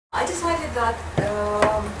I decided that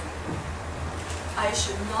I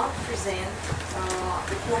should not present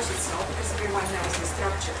the course itself because everyone knows the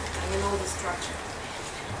structure, and you know the structure.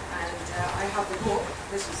 And I have the book,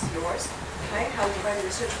 this is yours, okay, How to Write a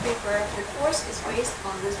Research Paper. The course is based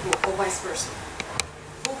on this book, or vice versa.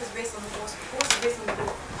 The book is based on the course is based on the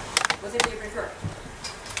book, whatever you prefer.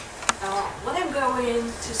 What I'm going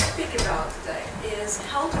to speak about today is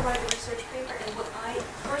how to write a research paper and what I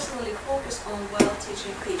personally focus on while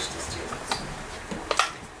teaching PhD students.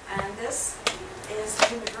 And this is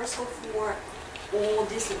universal for all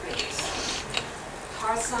disciplines.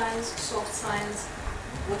 Hard science, soft science,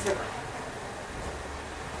 whatever.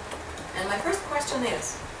 And my first question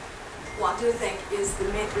is, what do you think is the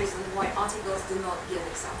main reason why articles do not get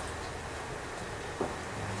accepted?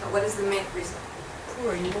 So what is the main reason?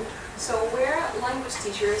 So we're language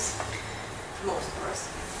teachers, most of us,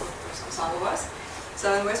 some of us.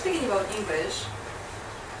 So we're speaking about English,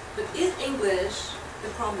 but is English the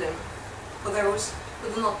problem for those who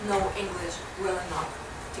do not know English well enough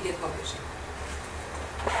to get published?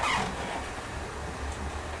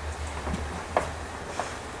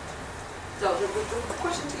 So the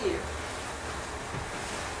question to you,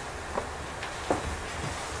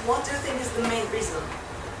 what do you think is the main reason?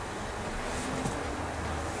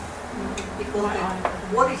 Because the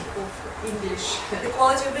quality of English. The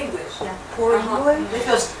quality of English? Yeah. Poor English?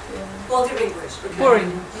 Because quality of English. Okay. Poor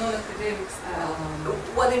Non-academic style.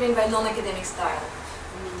 What do you mean by non-academic style?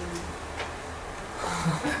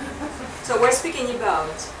 So we're speaking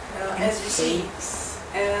about, as you see,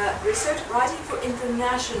 research writing for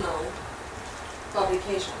international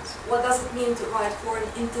publications. What does it mean to write for an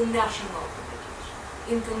international publication?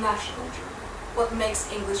 International journal. What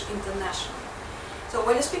makes English international? So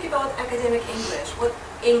when you speak about academic English, what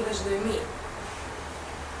English do you mean?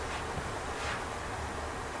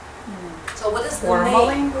 So what is the Formal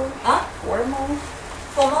main... English? Huh? Formal?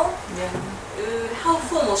 Formal? Yeah. How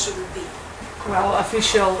formal should it be? Well,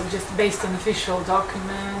 official, just based on official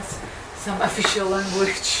documents, some official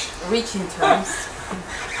language. Rich in terms.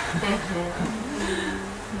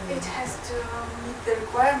 It has to meet the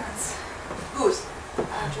requirements. Whose?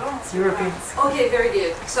 Journals European. requirements. Okay, very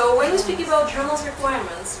good. So when you speak about journals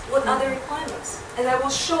requirements, what are the requirements? And I will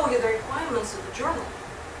show you the requirements of the journal.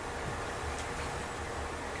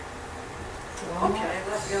 Okay,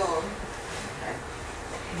 let's go on. Okay.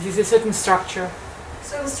 This is a certain structure.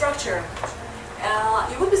 So the structure.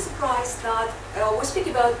 You would be surprised that we speak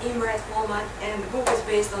about IMRED format, and the book is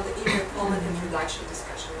based on the IMRED format: introduction,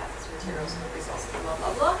 discussion, methods, materials, and results, blah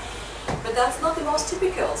blah blah. But that's not the most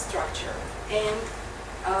typical structure. And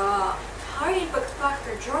high impact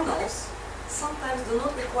factor journals sometimes do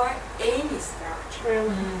not require any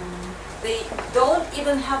structure. They don't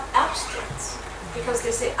even have abstracts because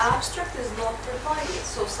they say abstract is not provided.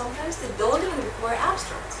 So sometimes they don't even require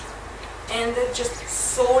abstracts. And they're just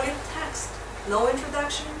solid text. No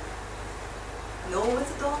introduction, no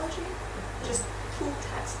methodology, just full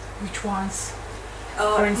text. Which ones?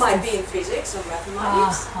 Might be in physics or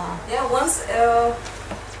mathematics. Yeah, once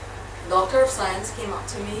doctor of science came up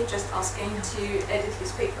to me just asking to edit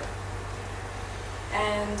his paper.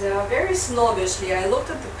 And very snobbishly I looked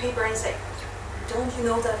at the paper and said, don't you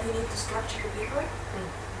know that you need to structure your paper?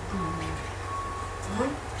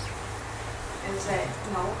 And he said,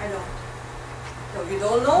 no, I don't. No, you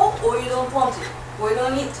don't know, or you don't want to, or you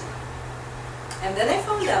don't need to. And then I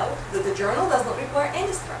found out that the journal does not require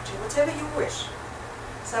any structure, whatever you wish.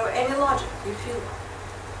 So any logic you feel like.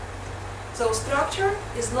 So structure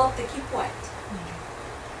is not the key point.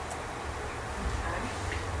 Okay.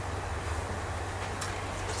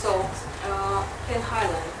 So Ken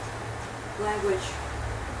Highland, language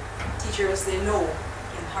teachers, they know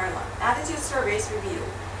in Harlan. Attitude surveys reveal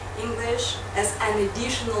English as an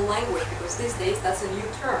additional language, because these days that's a new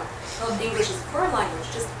term. Not English as a foreign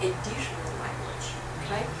language, just additional language.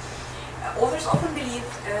 Okay? Authors often believe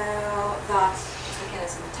that, just again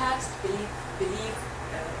as in the text, believe,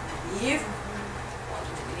 want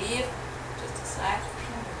you to believe, just a sec.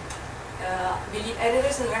 Believe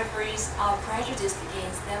editors and referees are prejudiced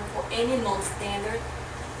against them for any non-standard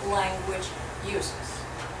language uses.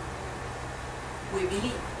 We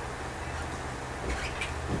believe.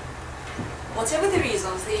 Whatever the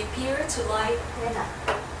reasons, they appear to like... Elena,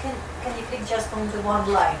 can you click just on the one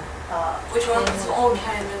line? Which one is all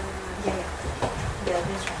kind of... Yeah,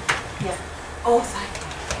 this one. Yeah. Oh, thank you.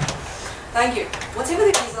 Thank you. Whatever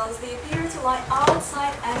the reasons, they appear to lie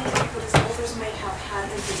outside anything that these authors may have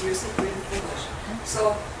had in producing written English.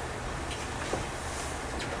 So...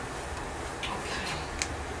 Okay.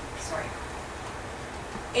 Sorry.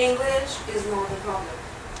 English is not a problem.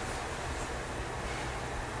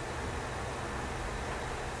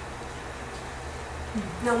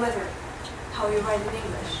 No matter how you write in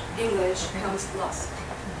English, English comes last.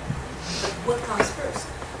 But what comes first?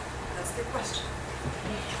 That's the question.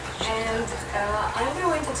 And I'm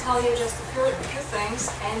going to tell you just a few things,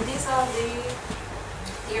 and these are the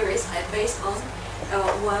theories I based on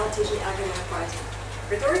while teaching academic writing.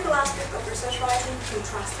 Rhetorical aspect of research writing,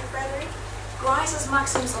 contrastive rhetoric, crisis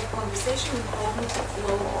maxims of conversation, and cognitive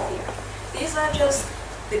flow theory. These are just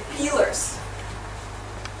the pillars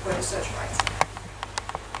for research writing.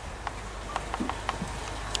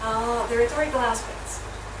 The rhetorical aspects.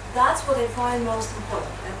 That's what I find most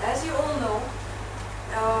important. And as you all know,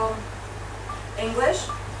 English,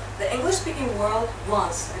 the English-speaking world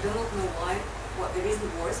once, I do not know why, what the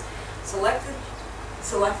reason was, selected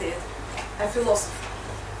a philosopher.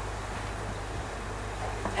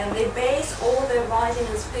 And they base all their writing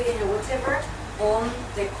and speaking or whatever on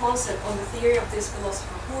the concept, on the theory of this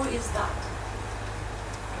philosopher. Who is that?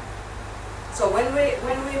 So when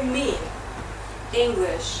we mean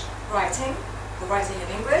English writing, or writing in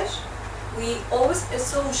English, we always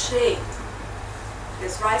associate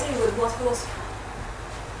this writing with what philosopher?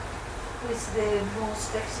 Who is the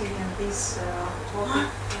most active in this topic?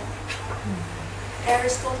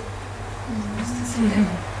 Aristotle.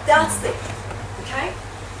 That's it. Okay?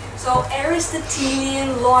 So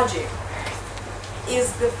Aristotelian logic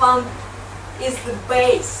is the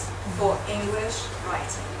base for English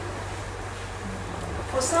writing.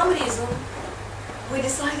 For some reason, we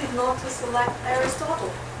decided not to select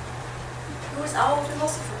Aristotle, who is our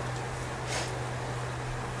philosopher.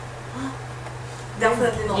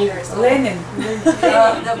 Definitely not Aristotle. Lenin.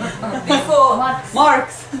 No, before.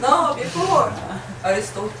 Marx. No, before.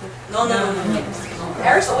 Aristotle. No.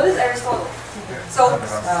 Aristotle. What is Aristotle? So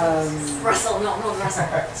Um, Russell. No, not Russell.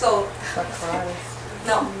 So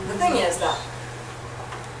no. The thing is that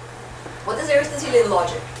what is Aristotelian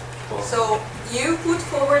logic? So you put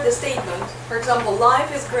forward a statement. For example,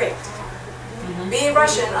 life is great. Being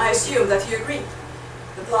Russian, I assume that you agree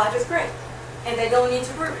that life is great, and I don't need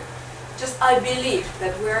to prove it. Just I believe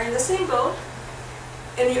that we're in the same boat,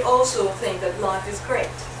 and you also think that life is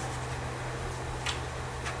great.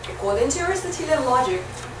 According to Aristotelian logic,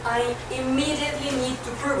 I immediately need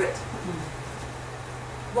to prove it.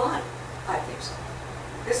 Why? I think so.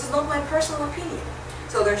 This is not my personal opinion.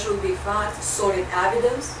 So there should be facts, solid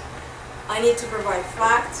evidence. I need to provide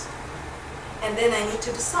facts, and then I need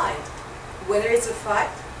to decide whether it's a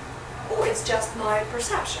fact or it's just my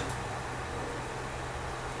perception.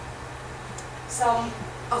 Some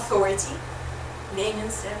authority, Lenin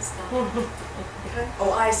says that,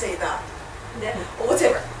 or I say that, or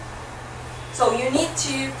whatever. So you need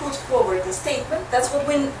to put forward the statement. That's what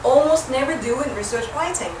we almost never do in research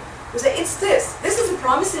writing. We say, it's this. This is a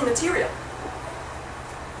promising material.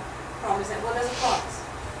 Promising. What does it promise?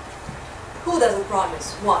 Who does it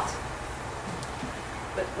promise? What?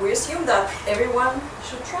 But we assume that everyone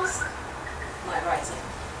should trust my writing,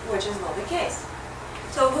 which is not the case.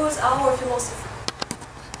 So who is our philosopher?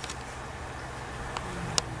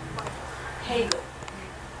 Hegel.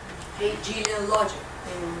 Hegelian logic.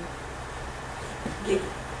 Hegel.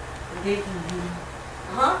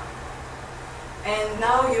 And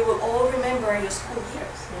now you will all remember your school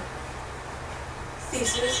years.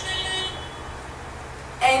 Thesis,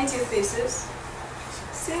 antithesis,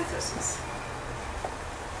 synthesis.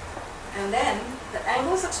 And then the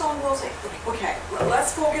Anglo-Saxon will say, okay,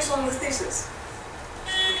 let's focus on the thesis.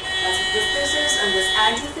 Okay, that's the thesis and this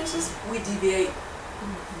antithesis, we deviate.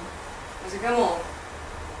 So come on.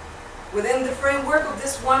 Within the framework of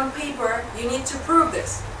this one paper, you need to prove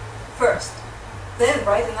this first. Then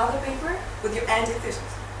write another paper with your antithesis.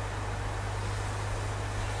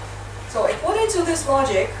 So according to this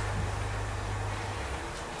logic,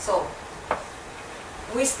 so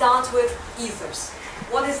we start with ethers.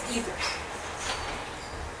 What is ethers?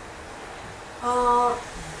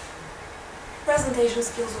 Presentation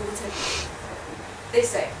skills over technique. They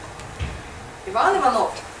say, Ivan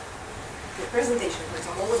Ivanov, the presentation, for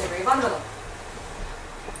example, whatever, Ivan Ivanov.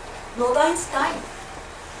 Not Einstein.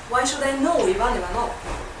 Why should I know Ivan Ivanov?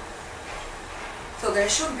 So there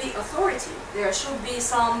should be authority. There should be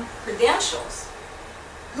some credentials.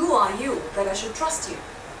 Who are you that I should trust you?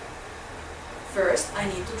 First, I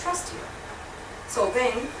need to trust you. So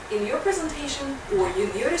then, in your presentation or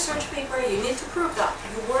in your research paper, you need to prove that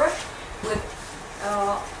you work with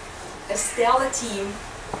a stellar team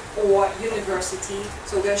or university.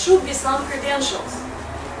 So there should be some credentials.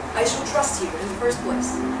 I should trust you in the first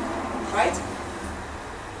place, right?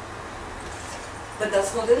 But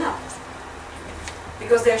that's not enough,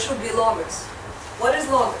 because there should be logos. What is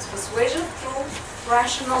logos? Persuasion through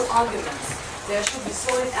rational arguments. There should be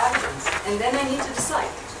solid evidence, and then I need to decide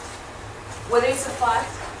whether it's a fact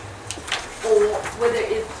or whether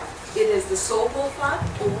it is the so-called fact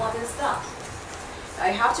or what is that.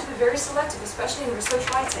 I have to be very selective, especially in research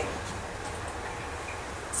writing.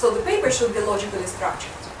 So the paper should be logically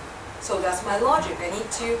structured. So that's my logic. I need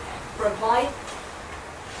to provide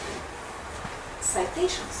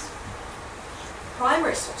citations,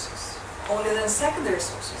 primary sources, only then secondary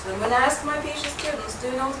sources. And when I ask my PhD students, do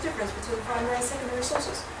you know the difference between primary and secondary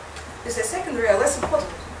sources? They say secondary are less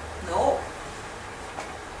important. No.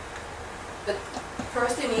 But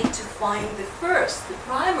first you need to find the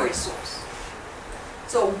primary source.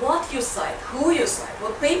 So what you cite, who you cite,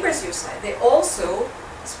 what papers you cite, they also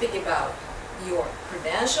speak about your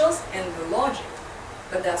credentials and the logic.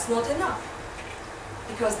 But that's not enough,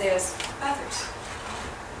 because there's methods.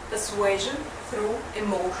 Persuasion through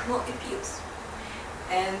emotional appeals.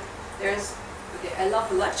 And there's, I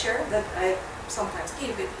love a lecture that I sometimes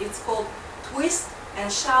give. It's called Twist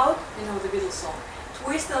and Shout, you know the Beatles song.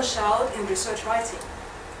 Twist and shout in research writing.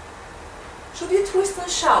 Should you twist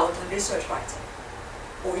and shout in research writing?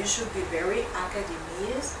 Or you should be very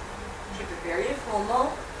academic, should be very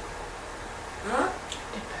formal? Huh?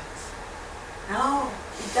 Depends. No,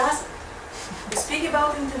 it doesn't. We speak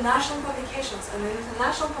about international publications, and in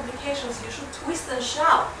international publications you should twist and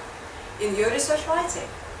shout in your research writing.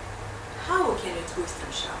 How can you twist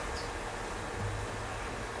and shout?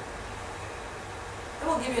 I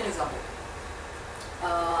will give you an example.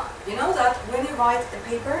 You know that when you write a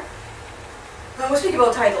paper, when we speak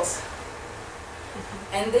about titles,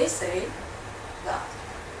 and they say that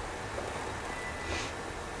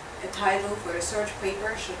a title for a research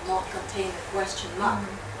paper should not contain a question mark.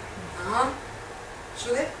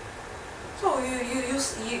 Should it? So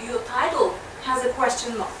your title has a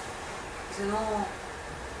question mark. You say no,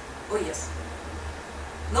 oh yes.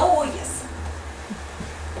 No, oh yes.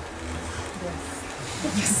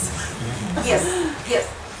 Yes. Yes, yes.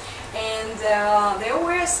 And there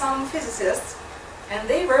were some physicists, and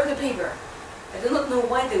they wrote a paper. I do not know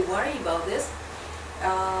why they worry about this,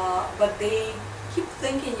 but they keep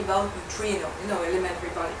thinking about neutrino, you know, elementary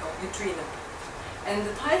particle, neutrino. And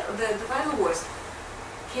the title was,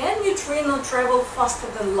 can neutrino travel faster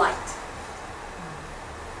than light?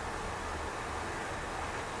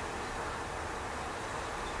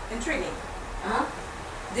 Intriguing.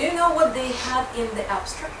 Do you know what they had in the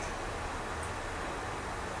abstract?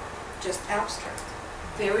 Just abstract.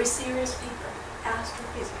 Very serious paper.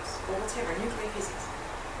 Astrophysics, or whatever, nuclear physics.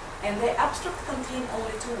 And the abstract contained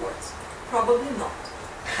only 2 words. Probably not.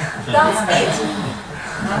 That's it.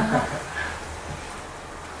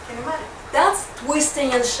 Can you imagine? That's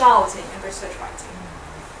twisting and shouting in research writing.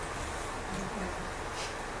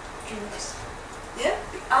 Curious. Yeah?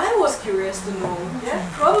 I was curious to know. Yeah?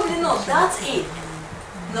 Probably not. That's it.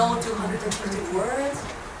 No 250 words.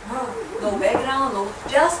 No background. No.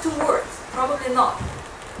 Just 2 words. Probably not.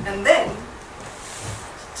 And then,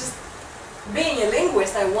 just being a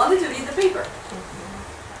linguist, I wanted to read the paper.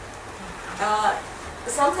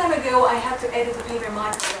 Some time ago, I had to edit a paper in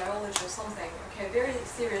microbiology or something. Okay, very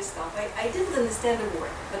serious stuff. I didn't understand the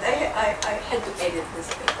word, but I had to edit this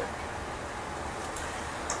paper.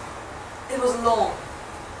 It was long,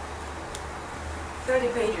 30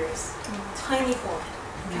 pages, tiny font.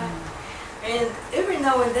 Okay? And every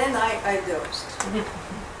now and then I dozed,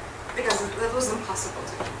 because that was impossible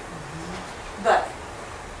to do. But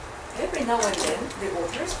every now and then the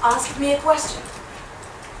authors asked me a question.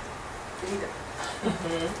 Reader.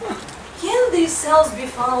 Can these cells be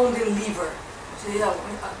found in liver? So, yeah,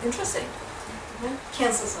 interesting.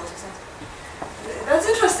 Cancer cells, exactly. That's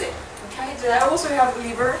interesting. Okay, did I also have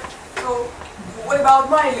liver? So what about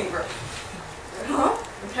my liver?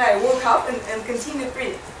 Okay, I woke up and continued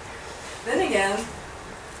reading. Then again,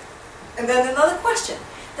 and then another question.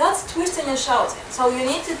 That's twisting and shouting. So you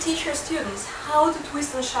need to teach your students how to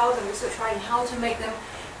twist and shout in research writing, how to make them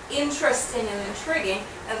interesting and intriguing,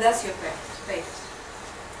 and that's your fate.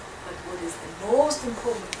 But what is the most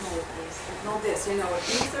important mode is not this, you know,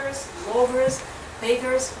 ethers, loggers,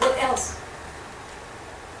 papers, what else?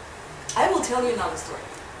 I will tell you another story.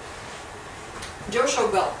 Joshua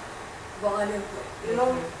Bell, violin player. You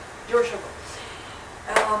know Joshua Bell.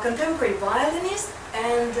 Contemporary violinist,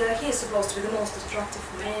 and he is supposed to be the most attractive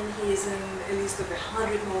man. He is in a list of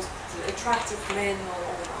 100 most attractive men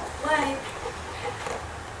on our planet.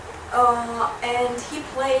 And he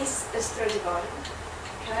plays a Stradivari,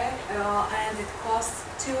 okay? And it costs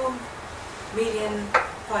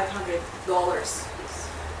 $2,500,000.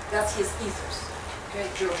 That's his ethos, okay?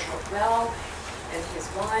 Joshua Bell and his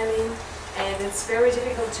violin. and it's very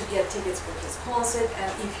difficult to get tickets for his concert,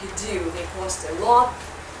 and if you do, they cost a lot,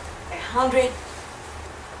 100.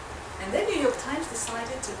 And then New York Times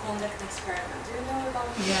decided to conduct an experiment. Do you know about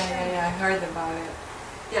that? Yeah, I heard about it.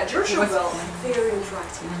 Yeah, George It was- Orwell, very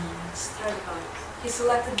interactive, extravagant. He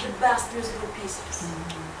selected the best musical pieces,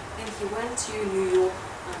 and he went to New York,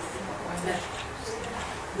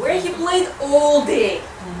 where he played all day,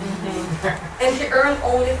 and he earned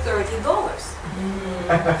only $30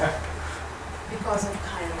 because of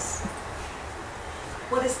kindness.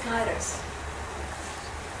 What is kindness?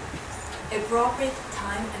 Appropriate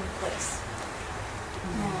time and place.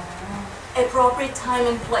 Appropriate time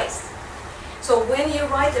and place. So when you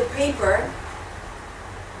write a paper,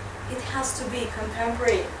 it has to be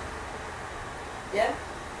contemporary, yeah,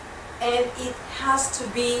 and it has to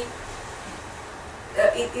be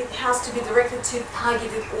directed to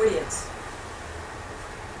targeted audience.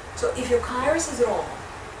 So if your kairos is wrong,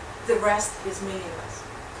 the rest is meaningless.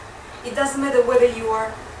 It doesn't matter whether you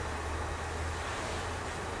are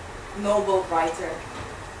noble writer,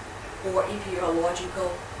 or if you are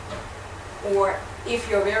logical, or if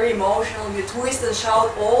you're very emotional, you twist and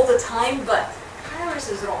shout all the time, but kairos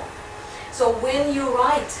is wrong. So when you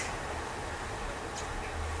write,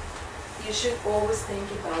 you should always think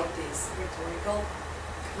about these rhetorical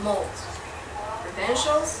modes.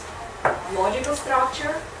 Credentials, logical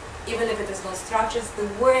structure, even if it is not structure, it's the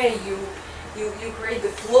way you create the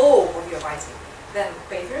flow of your writing. Then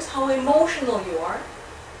papers, how emotional you are,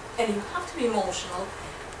 and you have to be emotional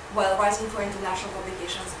while writing for international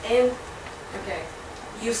publications. And okay,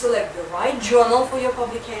 you select the right journal for your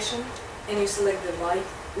publication, and you select the right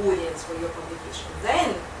audience for your publication.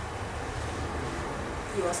 Then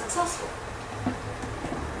you are successful.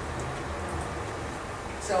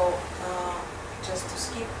 So just to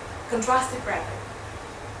skip contrastive writing.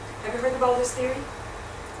 Have you heard about this theory?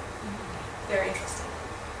 Very interesting.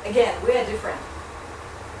 Again, we are different.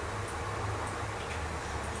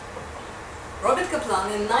 Robert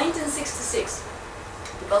Kaplan in 1966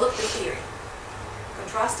 developed a theory,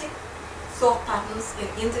 contrasting thought patterns in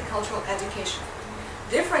intercultural education.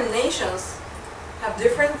 Different nations have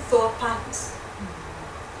different thought patterns.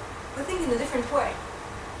 We think in a different way.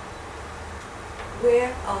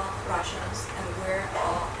 Where are Russians and where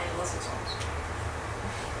are Anglo-Saxons?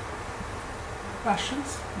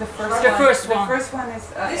 Russians? The first The one. first The one. first one is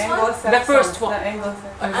This one? Anglo-Saxon. The first one. The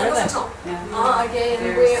Anglo-Saxon. Oh, really? Anglo-Saxon. Yeah. Ah, okay, and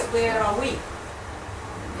There's- where are we?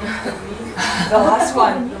 The last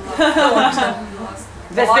one.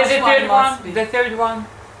 The last third one one? must be. The third one?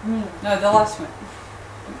 No, the last one.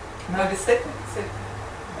 No, the second.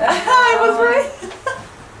 I was right.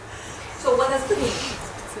 So what does it mean?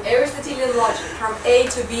 Aristotelian logic, from A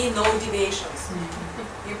to B, no deviations.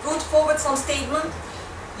 You put forward some statement,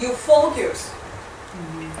 you focus.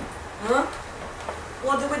 Huh?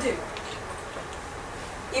 What do we do?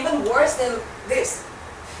 Even worse than this.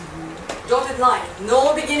 Dotted line,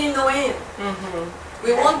 no beginning, no end.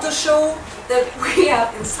 We want to show that we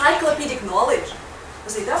have encyclopedic knowledge. We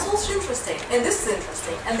say, that's also interesting, and this is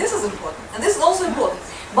interesting, and this is important, and this is also important.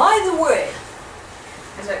 By the way,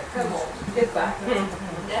 I said, come on, get back.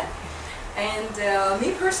 Yeah? And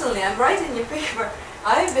me personally, I'm writing a paper.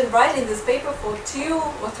 I've been writing this paper for 2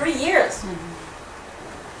 or 3 years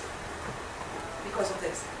because of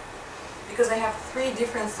this. Because I have 3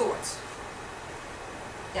 different thoughts.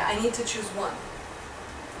 Yeah, I need to choose one.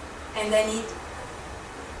 And I need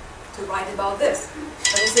to write about this.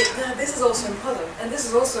 But I say, "No, this is also important, and this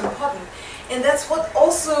is also important." And that's what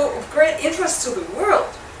also of great interest to the world.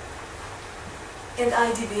 And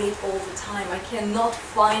I deviate all the time. I cannot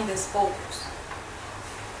find this focus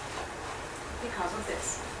because of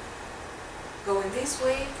this. Going this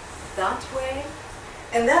way, that way,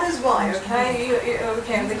 and that is why. Okay,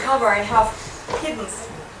 okay. On the cover, I have kittens.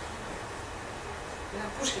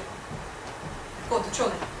 Pushkin. Кот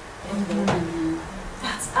ученый.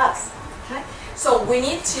 That's us. Okay. So we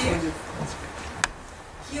need to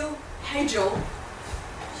Hugh Hegel.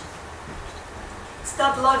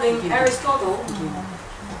 Stop loving Aristotle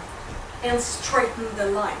and straighten the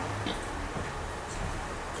line.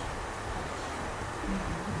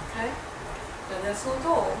 Okay? But that's not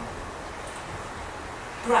all.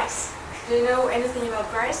 Bryce. Do you know anything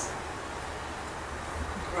about Bryce?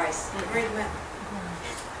 Bryce, a great man.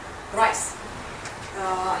 Bryce.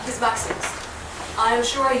 His maxims. I am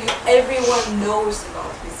sure everyone knows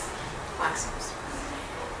about his maxims.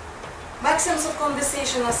 Maxims of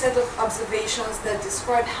conversation are a set of observations that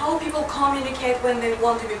describe how people communicate when they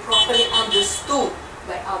want to be properly understood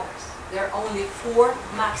by others. There are only 4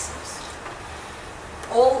 maxims.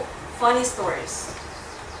 All funny stories,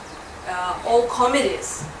 all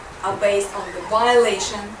comedies, are based on the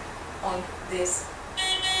violation on these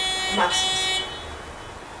maxims.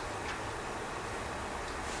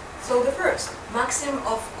 So the first, maxim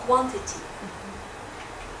of quantity.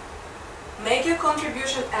 Make your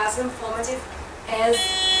contribution as informative as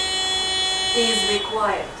is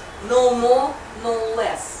required. No more, no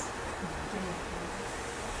less.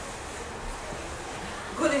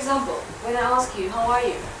 Good example, when I ask you, how are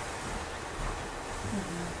you?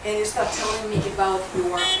 And you start telling me about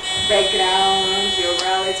your background, your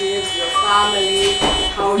relatives, your family,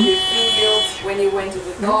 how you feel when you went to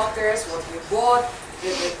the doctors, what you bought,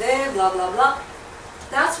 blah, blah, blah.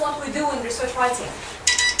 That's what we do in research writing.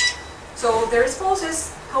 So the response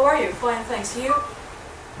is, how are you? Fine, thanks. You?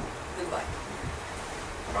 Goodbye.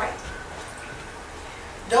 Right?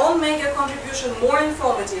 Don't make your contribution more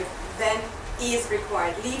informative than is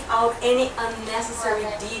required. Leave out any unnecessary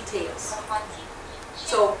details.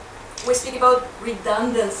 So we speak about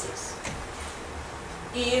redundancies.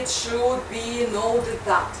 It should be noted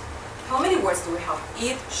that. How many words do we have?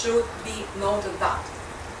 It should be noted that.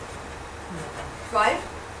 5?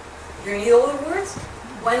 Do you need all the words?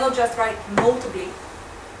 Why not just write notably?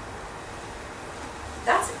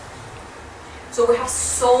 That's it. So we have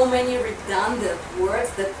so many redundant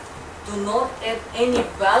words that do not add any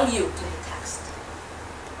value to the text.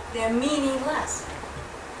 They are meaningless.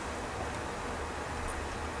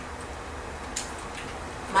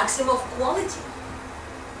 Maxim of quality.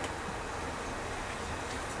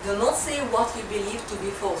 Do not say what you believe to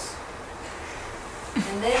be false.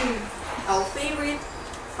 And then our favorite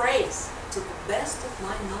phrase, to the best of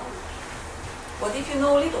my knowledge. What if you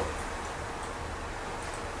know little?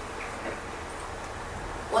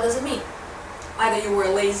 What does it mean? Either you were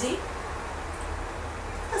lazy,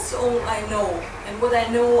 that's all I know, and what I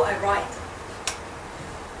know I write.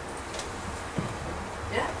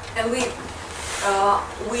 Yeah? And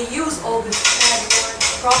we use all these bad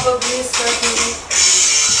words, probably, certainly,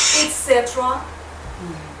 etc.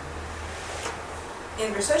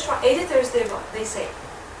 In research editors, they say,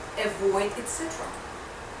 avoid etc.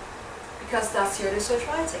 Because that's your research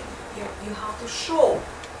writing. You have to show.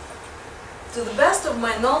 To the best of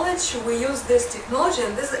my knowledge, we use this technology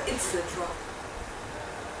and this etc.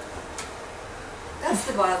 That's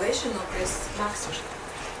the violation of this maxim.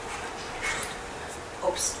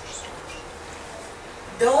 Oops.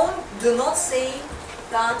 Do not say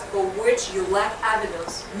that for which you lack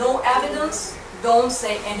evidence. No evidence, don't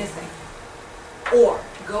say anything. Or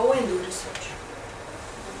go and do research.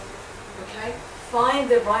 Okay? Find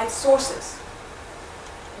the right sources.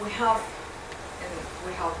 We have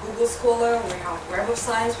Google Scholar, we have Web of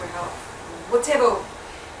Science, we have whatever.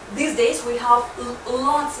 These days we have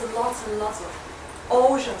lots and lots and lots of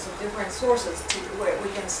oceans of different sources where we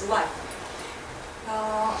can select.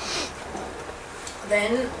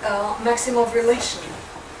 Then maxim of relation.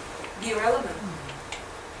 Be relevant.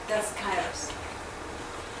 That's kairos.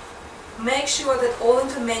 Make sure that all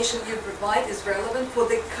information you provide is relevant for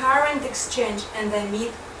the current exchange and they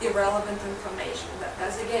meet irrelevant information.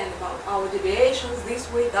 That's again about our deviations,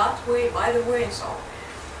 this way, that way, by the way, and so on.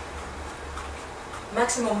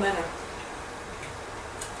 Maximum manner.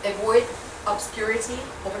 Avoid obscurity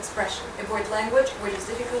of expression. Avoid language which is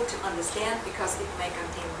difficult to understand because it may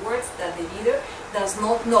contain words that the reader does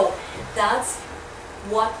not know. That's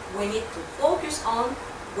what we need to focus on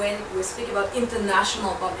when we speak about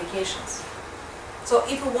international publications. So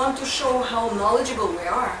if we want to show how knowledgeable we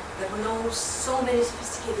are, that we know so many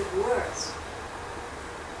sophisticated words.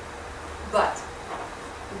 But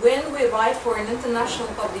when we write for an international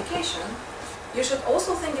publication, you should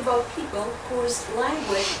also think about people whose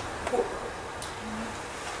language,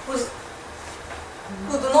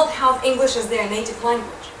 who do not have English as their native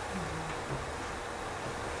language.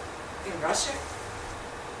 In Russia,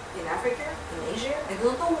 in Africa, in Asia, I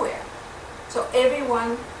don't know where. So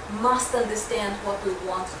everyone must understand what we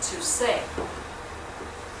want to say.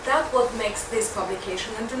 That's what makes this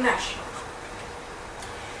publication international.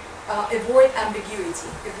 Avoid ambiguity.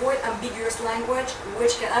 Avoid ambiguous language,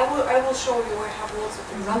 which can, I will show you, I have lots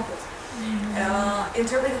of examples.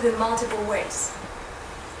 Interpreted in multiple ways.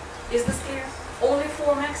 Is this clear? Only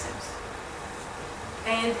 4 maxims.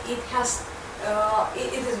 And it has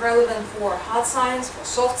it is relevant for hard science, for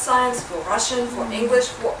soft science, for Russian, for English,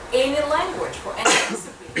 for any language, for any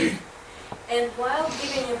discipline. And while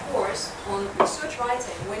giving a course on research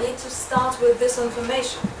writing, we need to start with this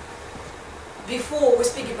information before we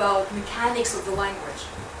speak about mechanics of the language,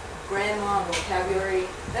 grammar, vocabulary.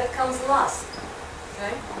 That comes last.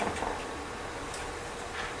 Okay?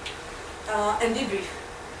 And debrief,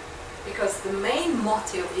 because the main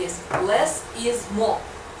motive is less is more.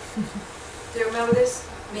 Do you remember this?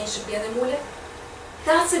 меньше пены муле.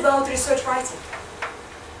 That's about research writing.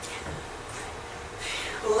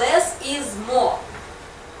 Less is more.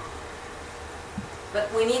 But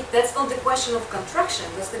we need, that's not the question of contraction,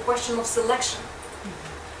 that's the question of selection.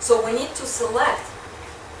 So we need to select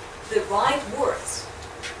the right words.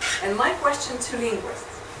 And my question to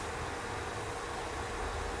linguists,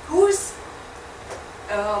 whose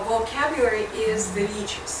vocabulary is the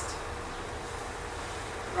richest?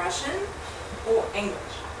 Russian or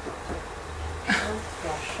English?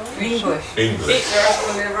 English. English.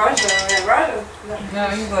 Russian. No,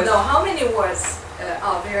 English. No, how many words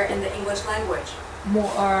are there in the English language?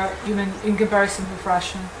 More, you mean in comparison with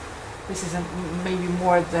Russian? This is maybe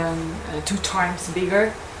more than 2 times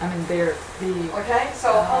bigger. I mean, they're the. Okay,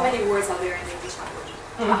 so how many words are there in the English language?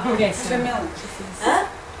 Okay, 2 so million. Huh?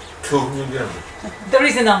 2 million. there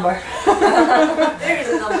is a number. There is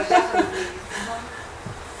a number, definitely.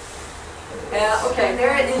 Okay,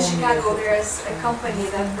 there in Chicago there is a company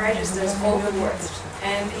that registers all the words.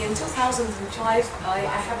 And in 2005, I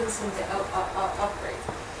haven't seen the upgrade.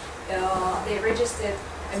 They registered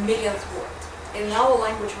 1 millionth word. In our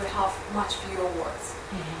language we have much fewer words.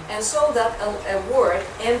 And so that a word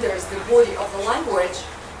enters the body of the language,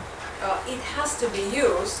 it has to be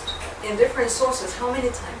used in different sources. How many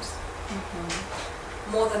times?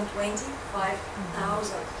 More than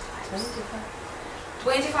 25,000 times.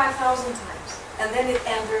 25,000 times. And then it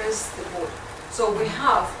enters the body. So we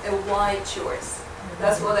have a wide choice.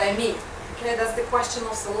 That's what I mean. Okay, that's the question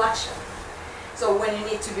of selection. So when you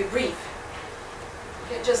need to be brief,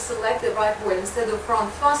 okay, just select the right word instead of run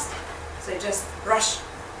fast. Say just rush,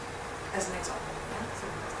 as an example.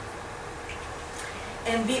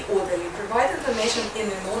 And be orderly. Provide information in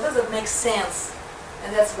an order that makes sense.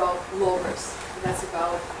 And that's about logos. That's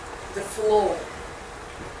about the flow.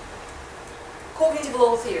 Cognitive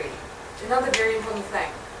law theory. Another very important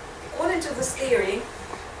thing. According to this theory,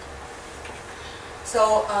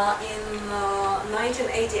 so in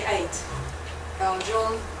 1988,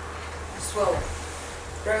 John Swell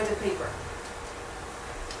wrote a paper,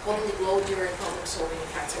 Cognitive law during problem solving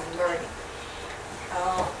effects of learning.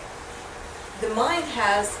 The mind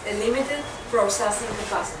has a limited processing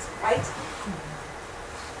capacity, right?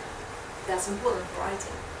 That's important for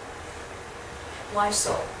writing. Why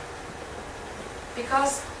so?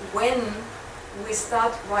 Because when we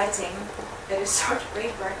start writing a research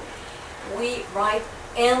paper, we write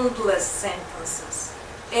endless sentences.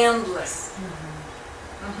 Endless.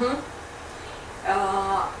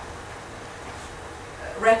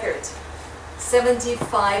 Record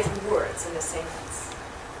 75 words in a sentence.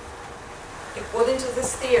 According to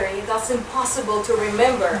this theory, that's impossible to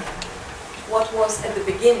remember what was at the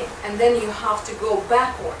beginning, and then you have to go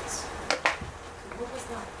backwards. What was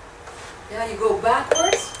that? Yeah, you go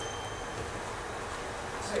backwards.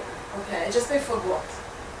 Okay, I forgot.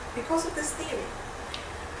 Because of this theory.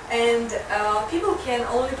 And people can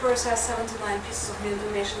only process 7 to 9 pieces of new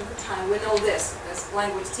information at a time. We know this as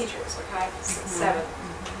language teachers, okay? 7.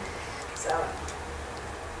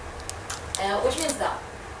 Which means that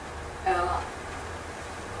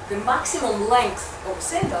the maximum length of a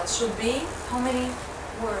sentence should be how many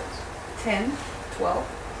words? 10, 12.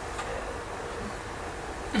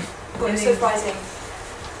 For research writing,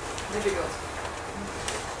 difficult.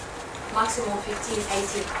 Maximum 15,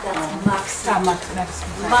 18, that's maximum.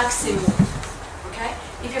 Maximum. Okay?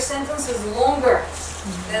 If your sentence is longer,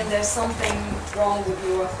 then there's something wrong with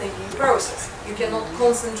your thinking process. You cannot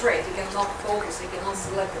concentrate, you cannot focus, you cannot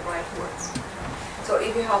select the right words. So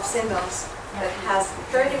if you have sentence that has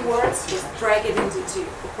 30 words, just drag it into 2,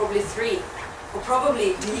 or probably 3, or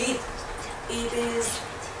probably delete.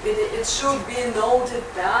 It should be noted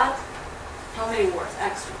that how many words?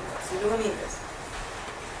 Extra words. You don't need this.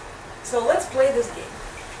 So let's play this game.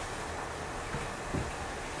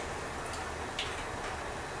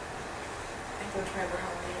 I don't remember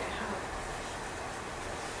how many I have.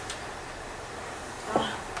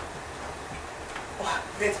 Oh,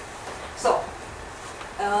 good. So,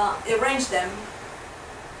 arrange them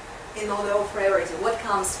in order of priority. What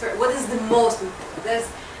comes first? What is the most important?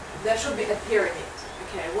 There should be a pyramid.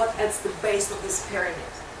 Okay, what's the base of this pyramid?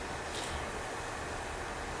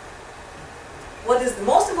 What is the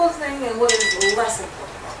most important thing and what is less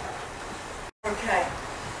important? Okay.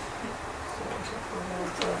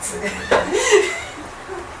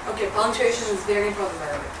 Okay, punctuation is very important, by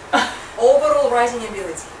the way. Overall writing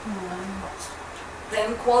ability.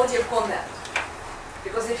 Then quality of content.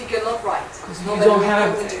 Because if you cannot write, you don't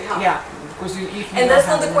have, yeah, because and that's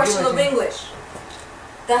not the question of English.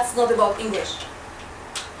 That's not about English.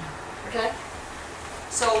 Okay?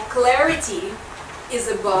 So clarity is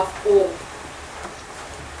above all.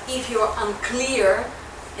 if you're unclear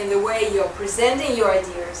in the way you're presenting your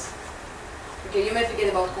ideas, okay, you may forget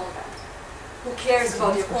about content. Who cares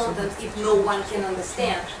about your content if no one can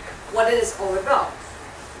understand what it is all about?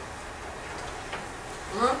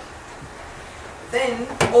 Then,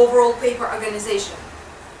 overall paper organization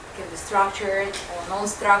can be structured or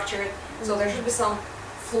non-structured, so there should be some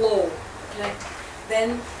flow. Okay?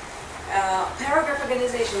 Then, paragraph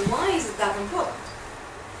organization. Why is it that important?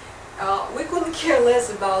 We couldn't care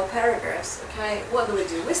less about paragraphs. Okay, what do?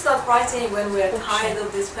 We start writing when we are tired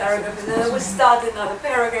of this paragraph, and then we start another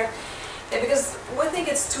paragraph, because we think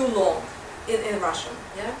it's too long in Russian.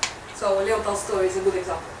 Yeah. So Leo Tolstoy is a good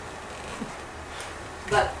example.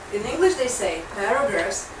 But in English they say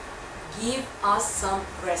paragraphs give us some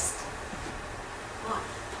rest. Why?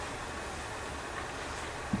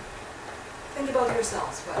 Think about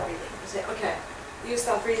yourselves while reading. You say, okay, you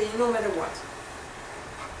start reading no matter what.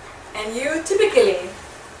 And you typically,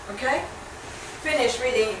 okay, finish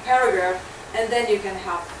reading a paragraph, and then you can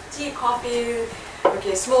have tea, coffee,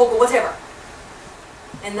 okay, smoke, or whatever.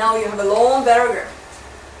 And now you have a long paragraph.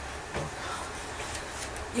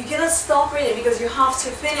 You cannot stop reading because you have to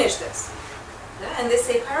finish this. Yeah? And they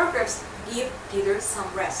say paragraphs give readers some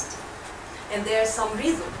rest. And there's some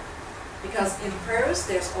rhythm. Because in prose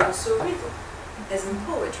there's also rhythm, as in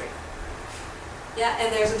poetry. Yeah,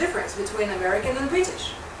 and there's a difference between American and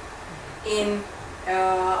British. In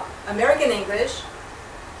American English,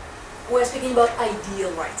 we're speaking about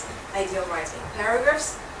ideal writing. Ideal writing.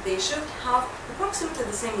 Paragraphs, they should have approximately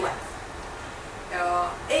the same length.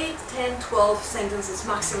 8, 10, 12 sentences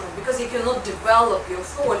maximum, because you cannot develop your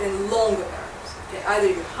thought in longer paragraphs. Okay? Either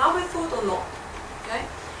you have a thought or not. Okay?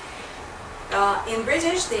 In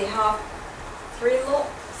British, they have 3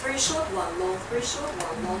 short, 1 long, 3 short,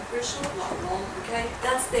 1 long, 3 short, 1 long. Okay?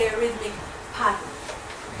 That's their rhythmic pattern.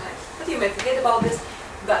 Okay? But you may forget about this.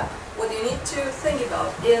 But what you need to think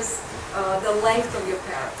about is the length of your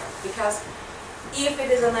paragraph, because if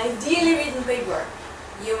it is an ideally written paper,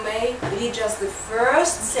 you may read just the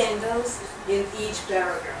first sentence in each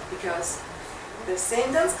paragraph, because the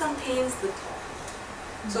sentence contains the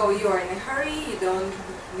thought. So you are in a hurry, you don't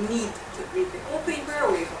need to read the whole paper,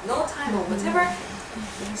 or you have no time, or whatever.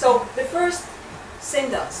 So the first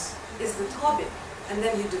sentence is the topic, and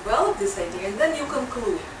then you develop this idea, and then you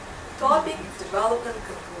conclude. Topic, development,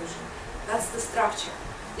 conclusion. That's the structure.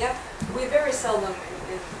 Yeah? We very seldom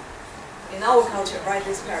in our culture write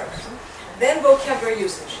this paragraph. Then vocabulary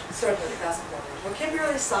usage, certainly that's important.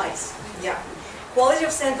 Vocabulary size, yeah. Quality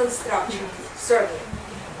of sentence structure, certainly.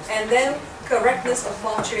 And then correctness of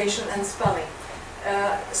punctuation and spelling.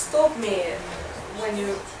 Stop me when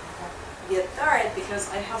you get tired, because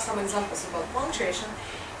I have some examples about punctuation,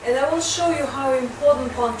 and I will show you how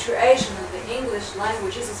important punctuation in the English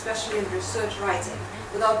language is, especially in research writing.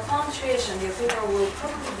 Without punctuation, your paper will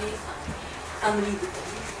probably be unreadable.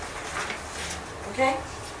 Okay?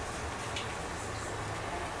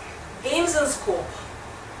 Aims and scope.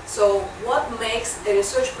 So what makes a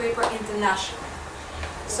research paper international?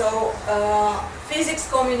 So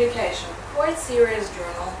physics communication, quite serious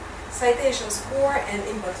journal, citation score and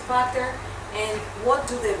impact factor, and what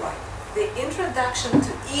do they write? The introduction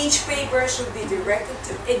to each paper should be directed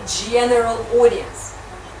to a general audience.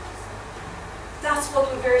 That's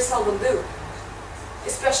what we very seldom do.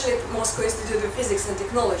 Especially at Moscow Institute of Physics and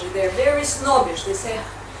Technology. They're very snobbish. They say,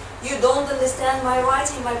 you don't understand my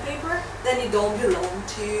writing, my paper, then you don't belong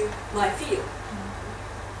to my field.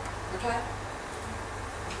 Okay?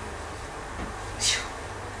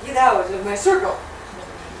 Get out of my circle.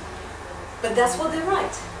 But that's what they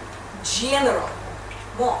write. General.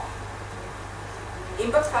 More.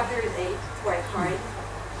 Impact factor is 8, quite high.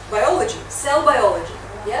 Biology, cell biology.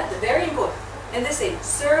 Yeah, they're very important. And they say,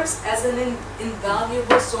 serves as an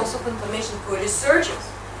invaluable source of information for researchers,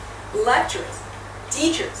 lecturers,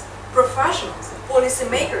 teachers, professionals,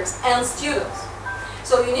 policymakers, and students.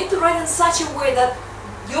 So you need to write in such a way that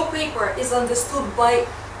your paper is understood by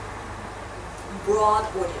broad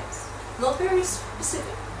audience, not very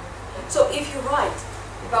specific. So if you write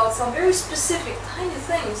about some very specific, tiny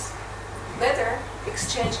things, better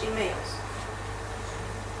exchange emails.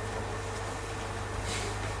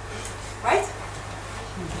 Right?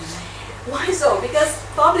 Why so? Because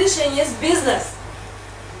publishing is business.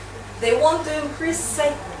 They want to increase,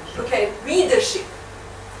 readership.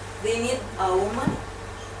 They need our money.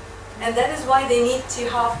 And that is why they need to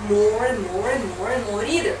have more and more and more and more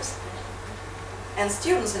readers. And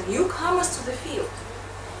students and newcomers to the field.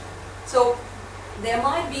 So there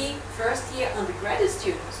might be first-year undergraduate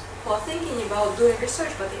students who are thinking about doing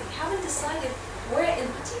research, but they haven't decided where in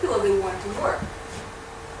particular they want to work.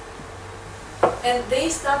 and they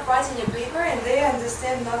start writing a paper and they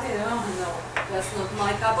understand nothing. Oh no, that's not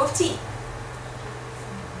my cup of tea.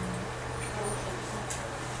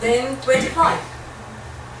 Then 25,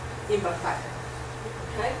 impact factor.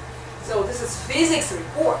 Okay? So this is physics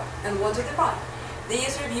report, and what do they write?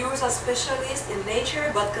 These reviewers are specialists in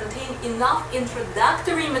nature but contain enough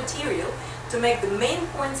introductory material to make the main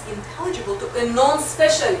points intelligible to a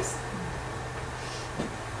non-specialist.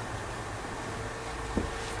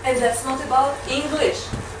 And that's not about English.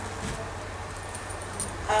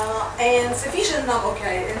 And sufficient number,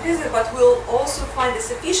 okay, in physics, but we'll also find a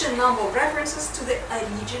sufficient number of references to the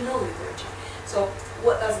original literature. So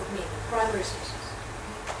what does it mean? Primary sources.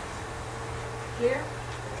 Clear?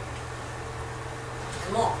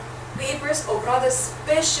 More. Papers of rather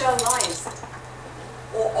specialized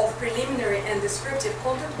or of preliminary and descriptive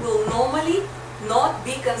content will normally not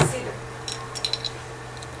be considered.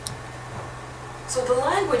 So the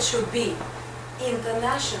language should be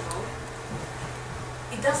international.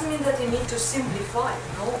 It doesn't mean that you need to simplify,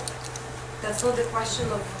 no. That's not the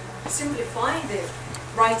question of simplifying the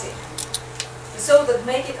writing. So that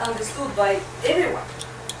make it understood by everyone.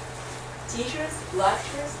 Teachers,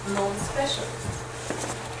 lecturers, non-specialists.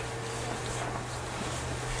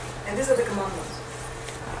 And these are the commandments.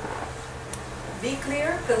 Be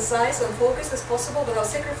clear, concise, and focused as possible without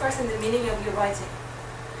sacrificing the meaning of your writing.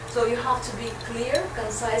 So you have to be clear,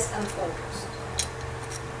 concise, and focused.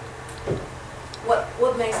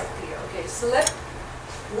 What makes it clear? Okay, select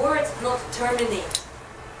words, not terminate.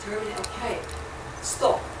 Terminate, okay.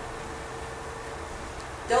 Stop.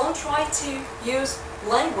 Don't try to use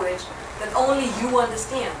language that only you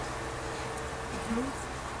understand.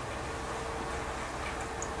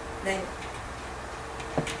 Then,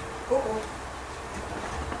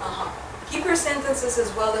 keep your sentences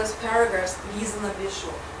as well as paragraphs reasonably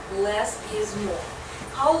short. Less is more.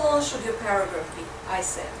 How long should your paragraph be? I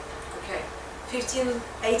said, okay, 15,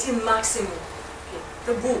 18 maximum. Okay,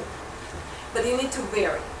 taboo. But you need to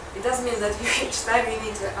vary. It doesn't mean that each time you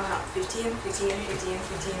need to 15, 15, 15,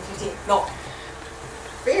 15, 15. No.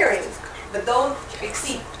 Vary, but don't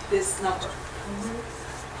exceed this number.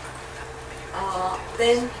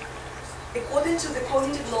 Then, according to the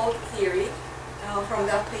cognitive law theory from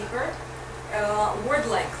that paper, word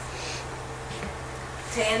length.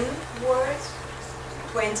 10 words,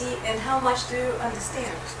 20, and how much do you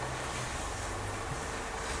understand?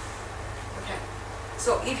 Okay.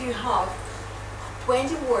 So if you have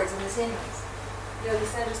 20 words in the sentence, you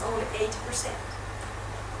understand just only 80%.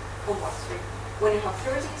 Or what? When you have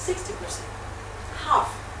 30, 60%.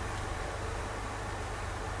 Half.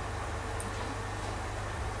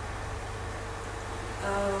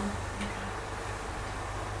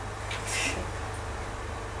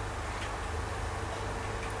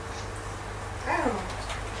 I don't know.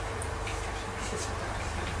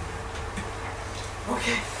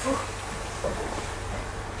 Okay.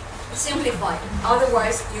 Simplify.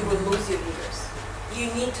 Otherwise, you will lose your readers. You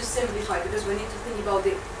need to simplify because we need to think about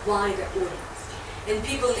the wider audience. And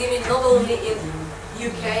people living not only in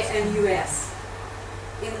UK and US,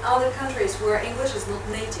 in other countries where English is not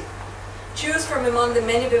native. Choose from among the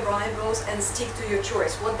many variables and stick to your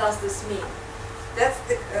choice. What does this mean? That's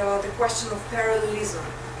the question of parallelism.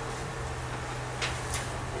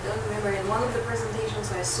 I don't remember, in one of the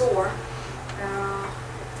presentations I saw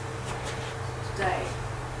today.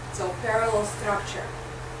 So parallel structure.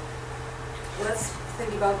 Let's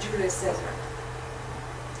think about Julius Caesar.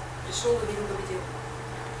 Пришел, увидел, победил.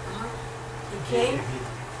 He came.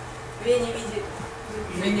 Вени видит.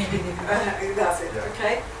 Many videos. That's it.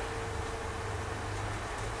 Okay.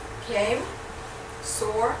 Came,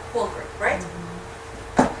 saw, conquered. Right?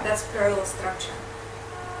 That's parallel structure.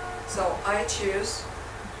 So I choose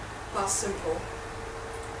past simple.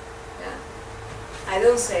 Yeah. I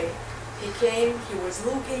don't say he came, he was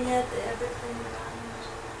looking at everything around.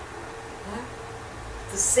 Yeah?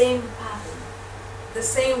 The same pattern. The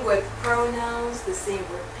same with pronouns, the same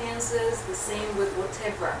with tenses, the same with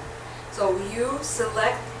whatever. So you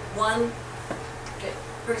select one, okay,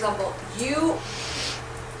 for example, you,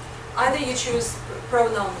 either you choose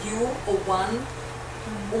pronoun you or one,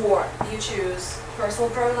 or you choose personal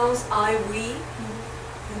pronouns I, we,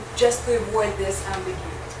 just to avoid this ambiguity.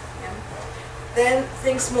 Yeah? Then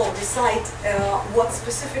think small, decide what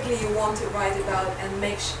specifically you want to write about and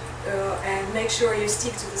make sure you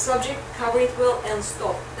stick to the subject, cover it well, and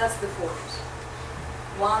stop. That's the focus.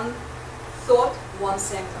 One thought, one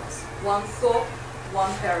sentence. One thought,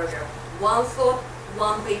 one paragraph. One thought,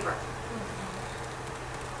 one paper.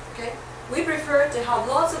 Okay? We prefer to have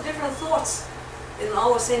lots of different thoughts in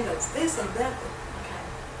our sentence. This and that. Okay.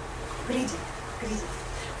 Greedy.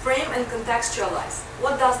 Frame and contextualize.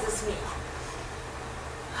 What does this mean?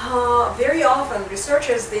 Very often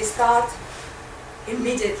researchers, they start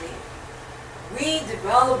immediately. We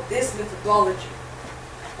developed this methodology,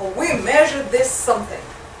 or we measured this something.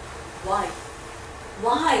 Why?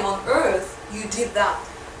 Why on earth you did that?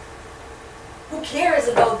 Who cares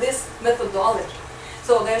about this methodology?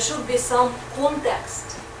 So there should be some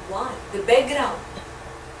context. Why? The background.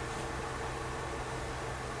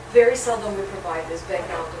 Very seldom we provide this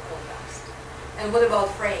background or context. And what about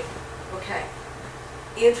frame? Okay.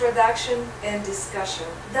 Introduction and discussion.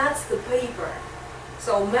 That's the paper.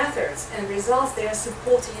 So methods and results, they are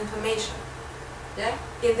supporting information. Yeah?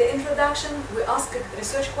 In the introduction, we ask a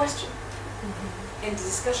research question. In the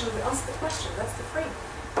discussion, we answer the question. That's the frame.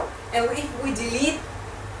 And if we delete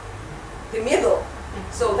the middle,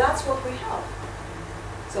 so that's what we have.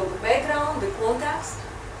 So the background, the context,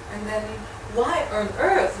 and then why on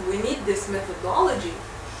earth we need this methodology.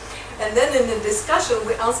 And then in the discussion,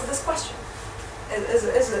 we answer this question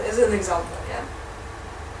as an example. Yeah?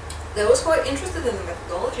 Those who are interested in the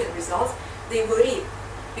methodology and results, they will read.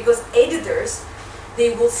 Because editors,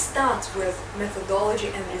 they will start with methodology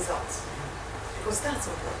and results. Because that's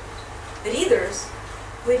important. Readers,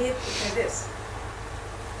 we read like this.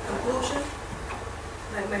 Conclusion,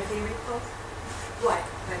 my favorite part. Why?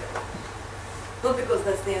 I don't know. Not because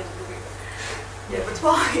that's the end of the video. Yeah, but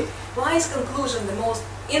why? Why is conclusion the most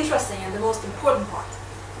interesting and the most important part?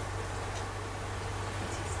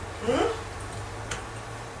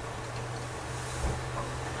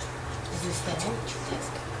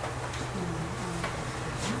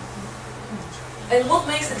 And what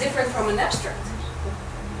makes it different from an abstract?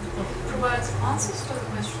 Provides answers to the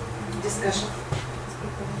question. Discussion.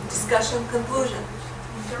 Discussion, conclusion.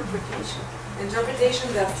 Interpretation.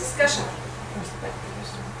 Interpretation, that's discussion.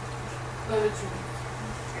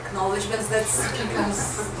 Acknowledgements, that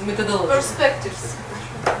becomes Methodology. Perspectives.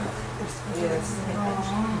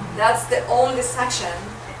 Yes. that's the only section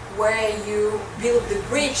where you build the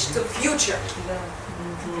bridge to future.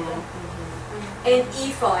 And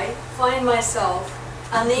if I find myself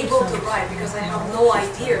unable to write because I have no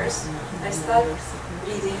ideas, I start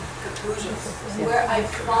reading conclusions where I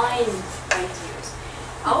find ideas.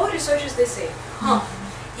 Our researchers, they say,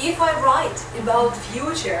 if I write about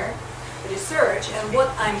future research and what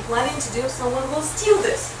I'm planning to do, someone will steal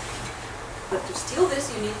this. But to steal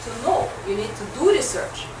this, you need to know, you need to do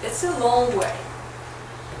research. It's a long way.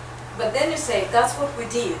 But then you say, that's what we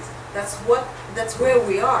did, that's where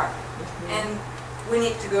we are, and we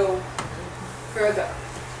need to go further,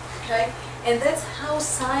 okay? And that's how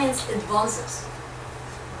science advances.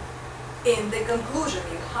 In the conclusion,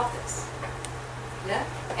 you have this, yeah?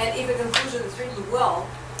 And if a conclusion is written well,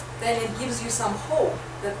 then it gives you some hope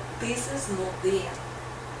that this is not the end.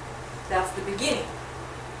 That's the beginning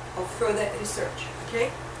of further research,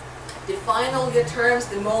 okay? Define all your terms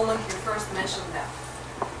the moment you first mention them.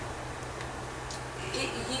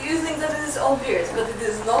 You think that it is obvious, but it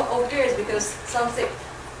is not obvious because something,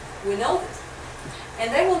 we know this.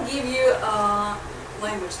 And I will give you,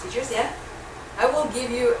 language teachers, yeah? I will give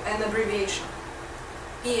you an abbreviation,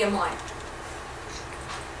 EMI.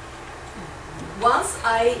 Once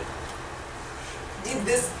I did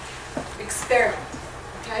this experiment,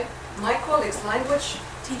 okay? My colleagues, language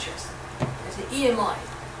teachers, they say EMI.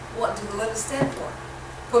 What do the letters stand for?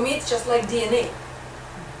 For me, it's just like DNA.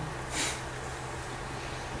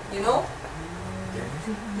 You know?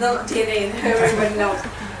 No, not DNA, everybody knows.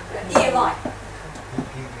 EMI.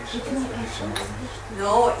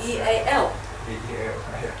 No, EAL.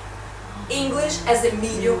 English as a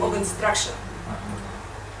medium of instruction.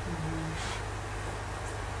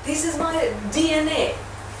 This is my DNA.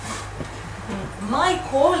 My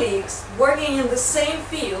colleagues working in the same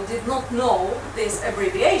field did not know this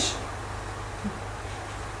abbreviation.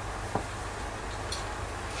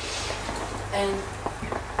 And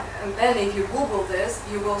then if you Google this,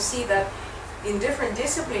 you will see that in different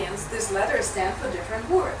disciplines, these letters stand for different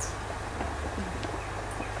words.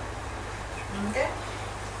 Okay?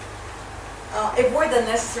 Avoid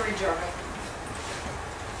unnecessary jargon.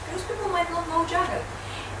 Because people might not know jargon.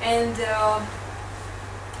 And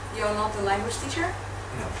you're not a language teacher?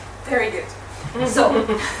 No. Very good. So,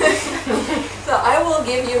 so I will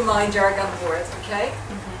give you my jargon words, okay?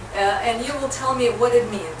 And you will tell me what it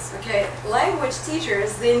means, okay? Language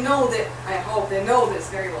teachers, they know that, I hope they know this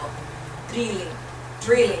very well. Drilling,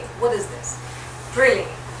 drilling, what is this? Drilling,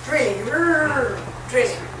 drilling,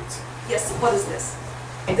 drilling. Yes, what is this?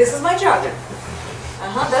 This is my jargon.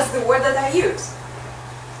 That's the word that I use.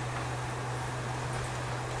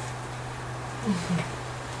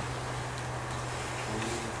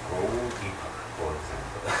 Go deeper, for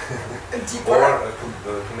example. Deeper. Or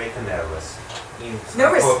to make her nervous. In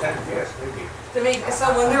Nervous? Yes, maybe. To make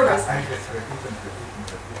someone nervous.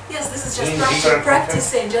 Yes, this is just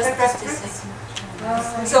practicing, just practicing.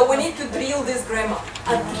 So we need to drill this grammar.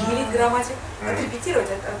 Отдрилить грамматику. Отрепетировать,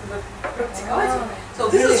 практиковать. So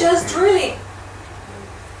this is just drilling.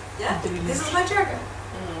 Yeah, this is my jargon.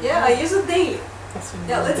 Yeah, I use it daily.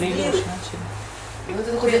 Yeah, let's drill it. Ну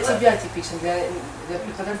это только для тебя типично, для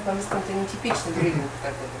преподавателя по английскому это не типично дриллинг,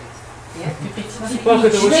 как говорится. Нет? Как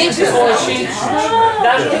это очень.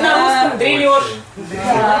 Даже не на русском дрелёшь.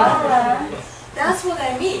 That's what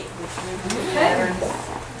I mean. Okay?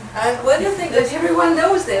 And what do you think that everyone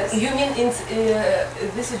knows this? You mean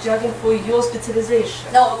this is jargon for your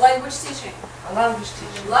specialization? No, language teaching. Language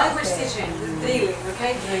teaching. Language teaching, drilling,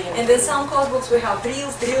 okay? And in some course books we have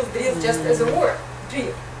drills, just as a word.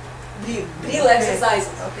 Drill exercises.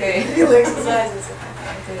 Okay. Drill exercises.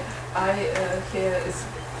 Okay. I here is.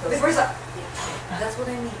 The first, that's what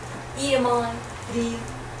I mean. EMI, drill.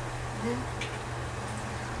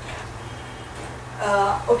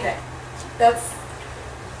 Okay, that's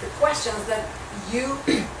the questions that you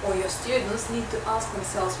or your students need to ask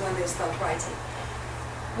themselves when they start writing.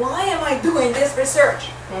 Why am I doing this research?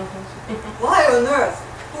 Why on earth?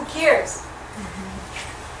 Who cares?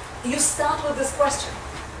 You start with this question.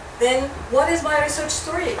 Then what is my research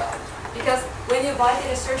story about? Because when you write a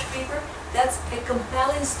research paper, that's a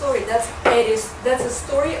compelling story. That's a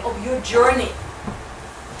story of your journey.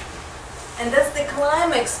 And that's the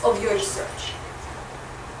climax of your research.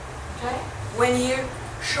 Okay? When you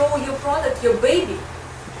show your product, your baby, you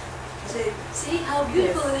say, see how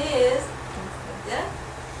beautiful it is. Yeah?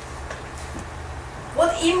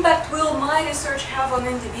 What impact will my research have on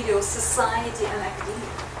individuals, society, and academia?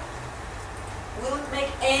 Will it make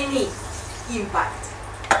any impact?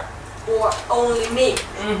 Or only me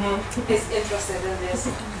is interested in this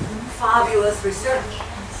fabulous research?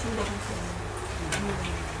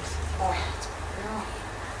 Or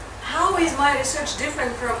how is my research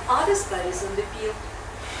different from other studies in the field?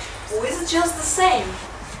 Or is it just the same,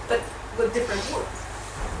 but with different words?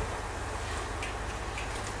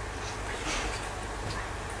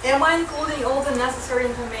 Am I including all the necessary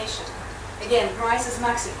information? Again, prices,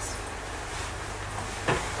 maxims.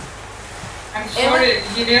 I'm sorry,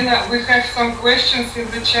 Elena, we have some questions in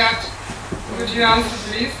the chat. Could you answer,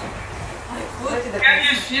 please? I could. Can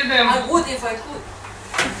you see them? I would if I could.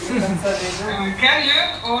 Can you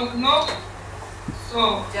or no?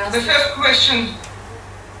 So, Just the first question.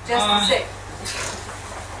 Just a sec.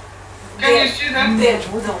 Can you see them? No.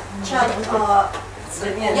 Chat,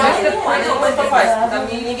 Нет, я можете понял, попасть, там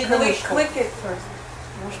не видно мышку. Click it first.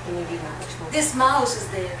 Мышку не видно. This mouse is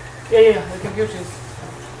there. Yeah, the computer is.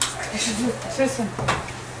 Listen.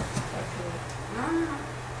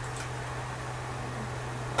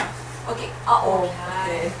 Okay.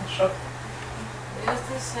 Okay. Шок.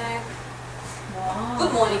 Just a sec.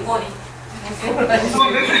 Good morning, morning.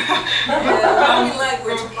 Learning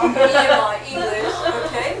language, English,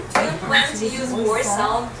 okay? Do you plan to use voice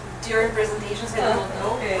sound during presentations? I don't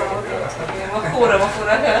know.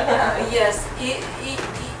 Yes,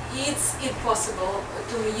 it's possible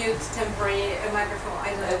to mute temporary microphone. I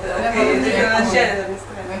don't know.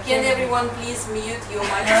 Can everyone please mute your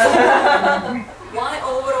microphone? My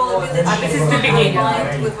overall ability is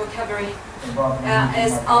combined with vocabulary.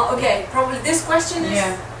 Okay, probably this question is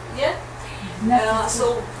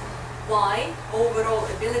so why overall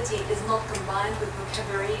ability is not combined with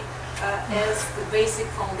vocabulary as the basic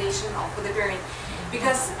foundation of vocabulary?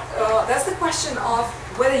 Because that's the question of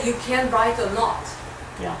whether you can write or not.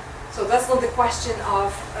 Yeah. So that's not the question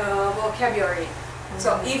of vocabulary.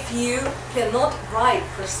 So if you cannot write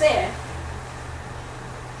per se,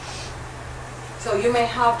 so you may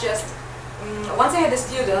have just, once I had a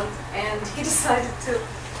student and he decided to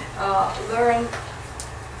learn,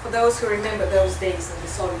 for those who remember those days in the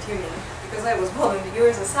Soviet Union, because I was born in the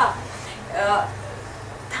USSR,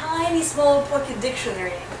 tiny small pocket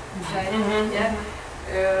dictionary, okay? Yeah,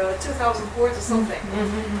 2,000 words or something.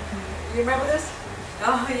 You remember this?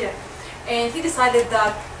 Oh yeah. And he decided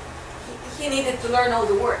that he needed to learn all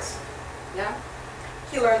the words. Yeah,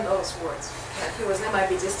 he learned those words. He was an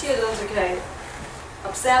MIPT student, okay,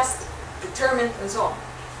 obsessed, determined, and so on.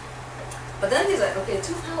 But then he said, okay,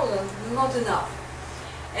 2,000, not enough.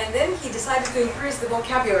 And then he decided to increase the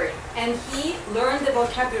vocabulary. And he learned the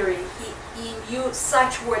vocabulary. He knew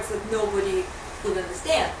such words that nobody could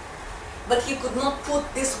understand. But he could not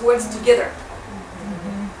put these words together.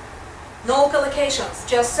 No collocations,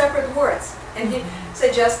 just separate words. And he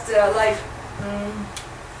said just like,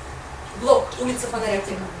 блок, улица фонаря.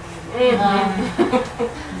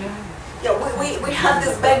 Yeah, we had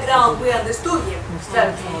this background, we understood him,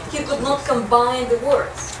 that he could not combine the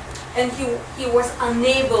words. And he was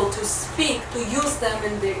unable to speak, to use them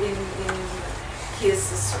in his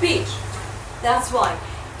speech. That's why,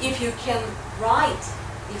 if you can write,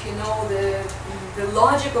 if you know the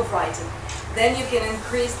logic of writing, then you can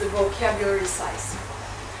increase the vocabulary size.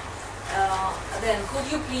 Then,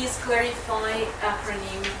 could you please clarify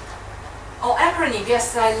acronym? Oh, acronym,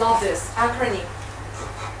 yes, I love this, acronym.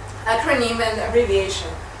 Acronym and abbreviation.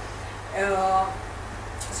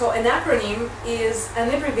 So an acronym is an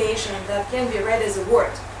abbreviation that can be read as a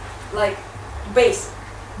word, like basic,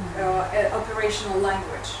 operational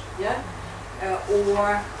language, yeah,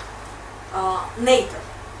 or NATO,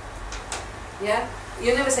 yeah.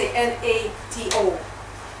 You never say NATO,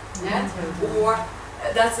 yeah, or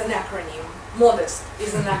that's an acronym. Modest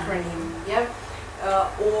is an acronym, yeah.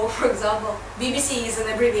 Or for example, BBC is an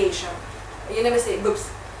abbreviation. You never say BOOPS,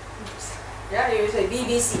 yeah. You say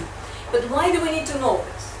BBC. But why do we need to know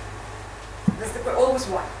this? That's the always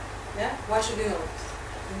why. Yeah? Why should you know this?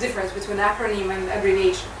 The difference between acronym and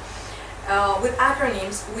abbreviation. With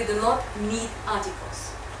acronyms, we do not need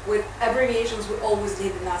articles. With abbreviations, we always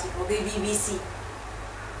need an article. The BBC.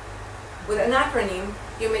 With an acronym,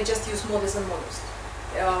 you may just use modest and modest.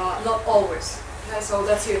 Not always. Okay? So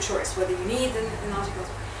that's your choice, whether you need an article.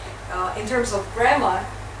 In terms of grammar,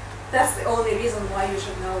 that's the only reason why you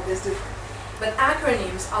should know this difference. But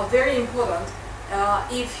acronyms are very important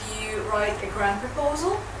if you write a grant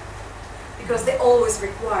proposal, because they always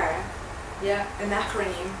require, yeah, an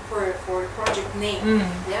acronym for a project name.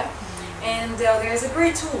 Yeah, and there's a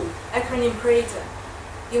great tool, acronym creator.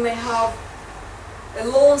 You may have a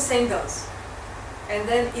long sentence, and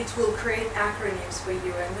then it will create acronyms for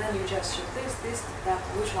you, and then you just choose this, that,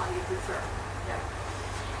 which one you prefer. Yeah.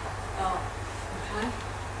 Okay.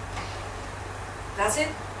 That's it.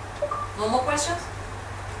 No more questions?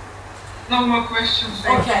 No more questions.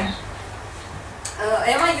 Thank Okay. you.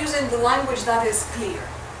 Am I using the language that is clear?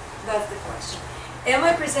 That's the question. Am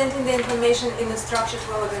I presenting the information in a structured,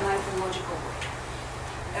 well-organized, and logical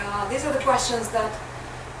way? These are the questions that,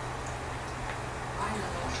 I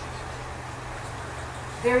don't know,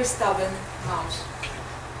 very stubborn mouse.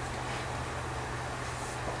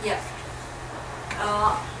 Yeah.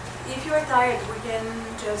 If you are tired, we can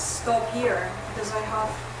just stop here, because I have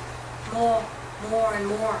more and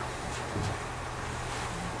more.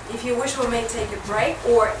 If you wish, we may take a break,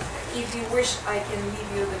 or if you wish, I can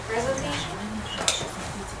give you the presentation.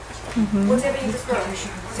 Whatever you prefer,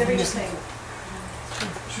 whatever you say.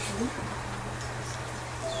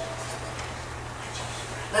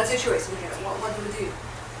 That's your choice. What do we do?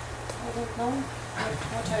 I don't know.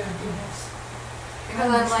 What are you doing? Because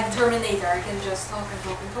I'm like Terminator, I can just talk and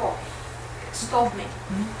talk and talk. Stop me.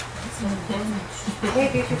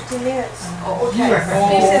 Maybe 15 minutes. Oh, okay.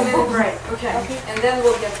 15-minute break. Okay. And then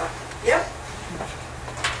we'll get back. Yep.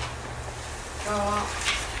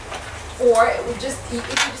 Or we just, if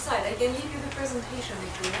you decide, I can give you the presentation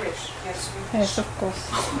if you wish. Yes, of course.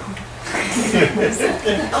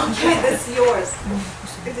 Okay, that's yours.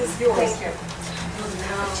 It is yours. Thank you.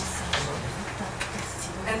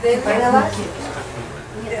 And then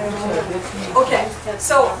okay,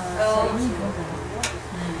 so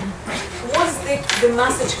was the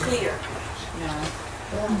message clear?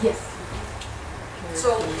 Yes.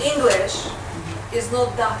 So English is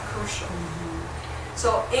not that crucial.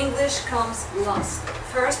 So English comes last.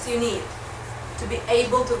 First you need to be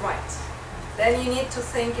able to write. Then you need to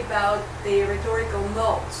think about the rhetorical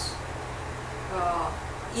notes,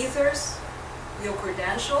 ethers, your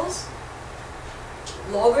credentials,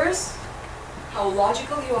 loggers, how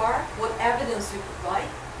logical you are, what evidence you provide,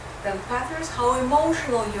 then pathers, how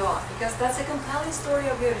emotional you are, because that's a compelling story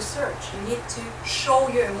of your research. You need to show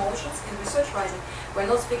your emotions in research writing. We're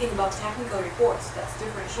not speaking about technical reports, that's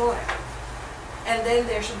different story. And then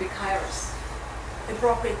there should be kairos,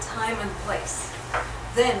 appropriate time and place.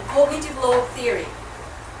 Then cognitive load theory,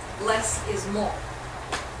 less is more.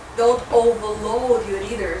 Don't overload your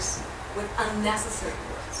readers with unnecessary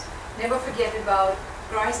words. Never forget about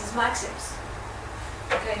Grice's maxims.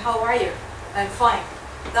 Okay, how are you? I'm fine.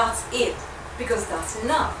 That's it, because that's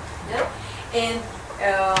enough. Yeah? And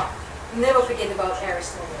never forget about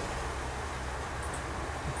Aristotle.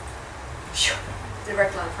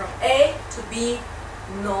 Direct line from A to B,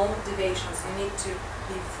 no deviations. You need to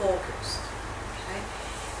be focused. Okay?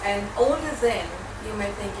 And only then you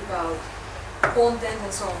may think about content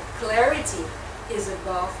and so on. Clarity is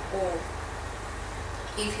above all.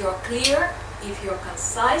 If you're clear, if you're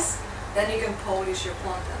concise, then you can polish your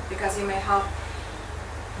content, because you may have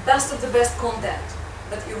best of the best content,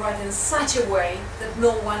 that you write in such a way that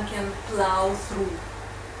no one can plow through.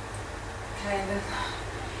 Okay,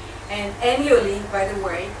 and annually, by the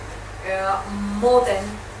way, more than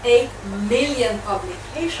 8 million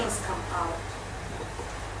publications come out.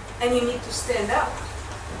 And you need to stand out.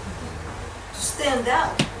 To stand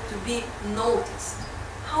out, to be noticed.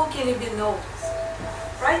 How can you be noticed?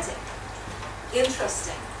 Writing.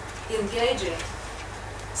 Interesting, engaging,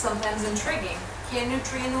 sometimes intriguing. Can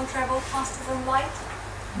neutrino travel faster than light?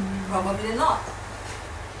 Probably not.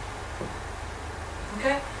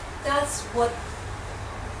 Okay? That's what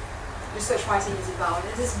research writing is about.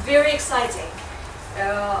 It is very exciting.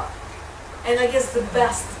 And I guess the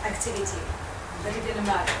best activity that you can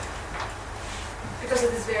imagine. Because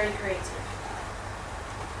it is very creative.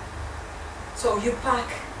 So you pack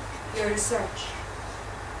your research.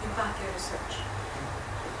 You pack your research.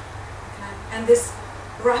 Okay? And this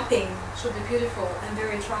wrapping should be beautiful and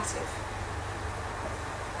very attractive.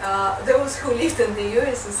 Those who lived in the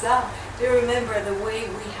USSR, do you remember the way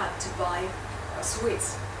we had to buy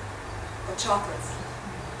sweets or chocolates?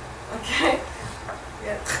 Okay?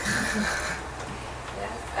 Yeah.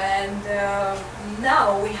 Yeah. And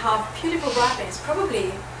now we have beautiful wrappings.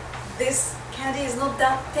 Probably this candy is not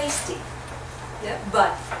that tasty. Yeah?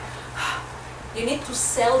 But you need to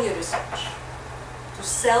sell your research, to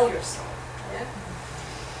sell yourself. Yeah?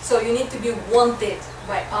 So you need to be wanted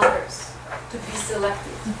by others to be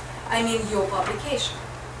selected. I mean your publication.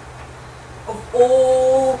 Of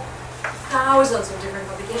all thousands of different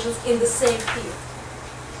publications in the same field.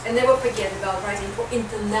 And never forget about writing for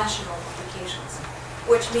international publications,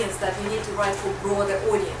 which means that you need to write for broader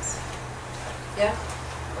audience. Yeah?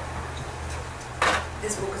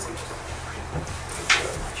 This book is yours. Thank you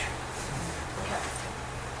very much. Okay.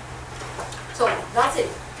 So that's it.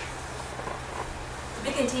 To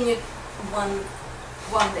be continued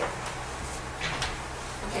one day.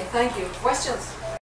 Okay, thank you. Questions?